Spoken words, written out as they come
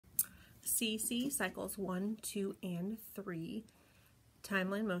CC, cycles 1, 2, and 3.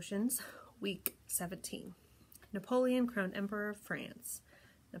 Timeline motions, week 17. Napoleon crowned Emperor of France.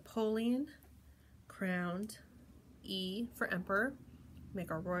 Napoleon crowned, E for Emperor.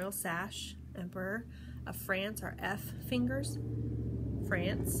 Make our royal sash, Emperor of France, our F fingers,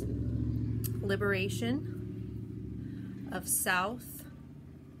 France. Liberation of South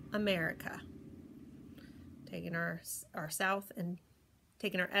America. Taking our South and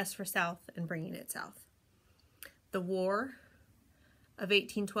taking our S for South and bringing it south. The War of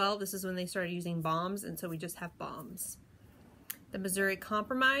 1812, this is when they started using bombs, and so we just have bombs. The Missouri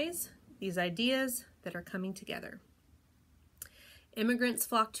Compromise, these ideas that are coming together. Immigrants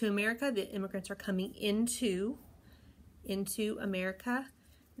flock to America. The immigrants are coming into America.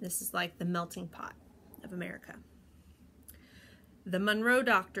 This is like the melting pot of America. The Monroe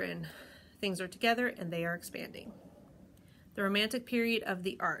Doctrine, things are together and they are expanding. The Romantic period of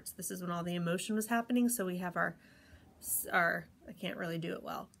the arts. This is when all the emotion was happening, so we have our I can't really do it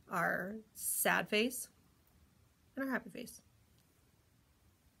well, our sad face and our happy face.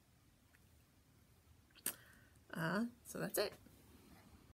 So that's it.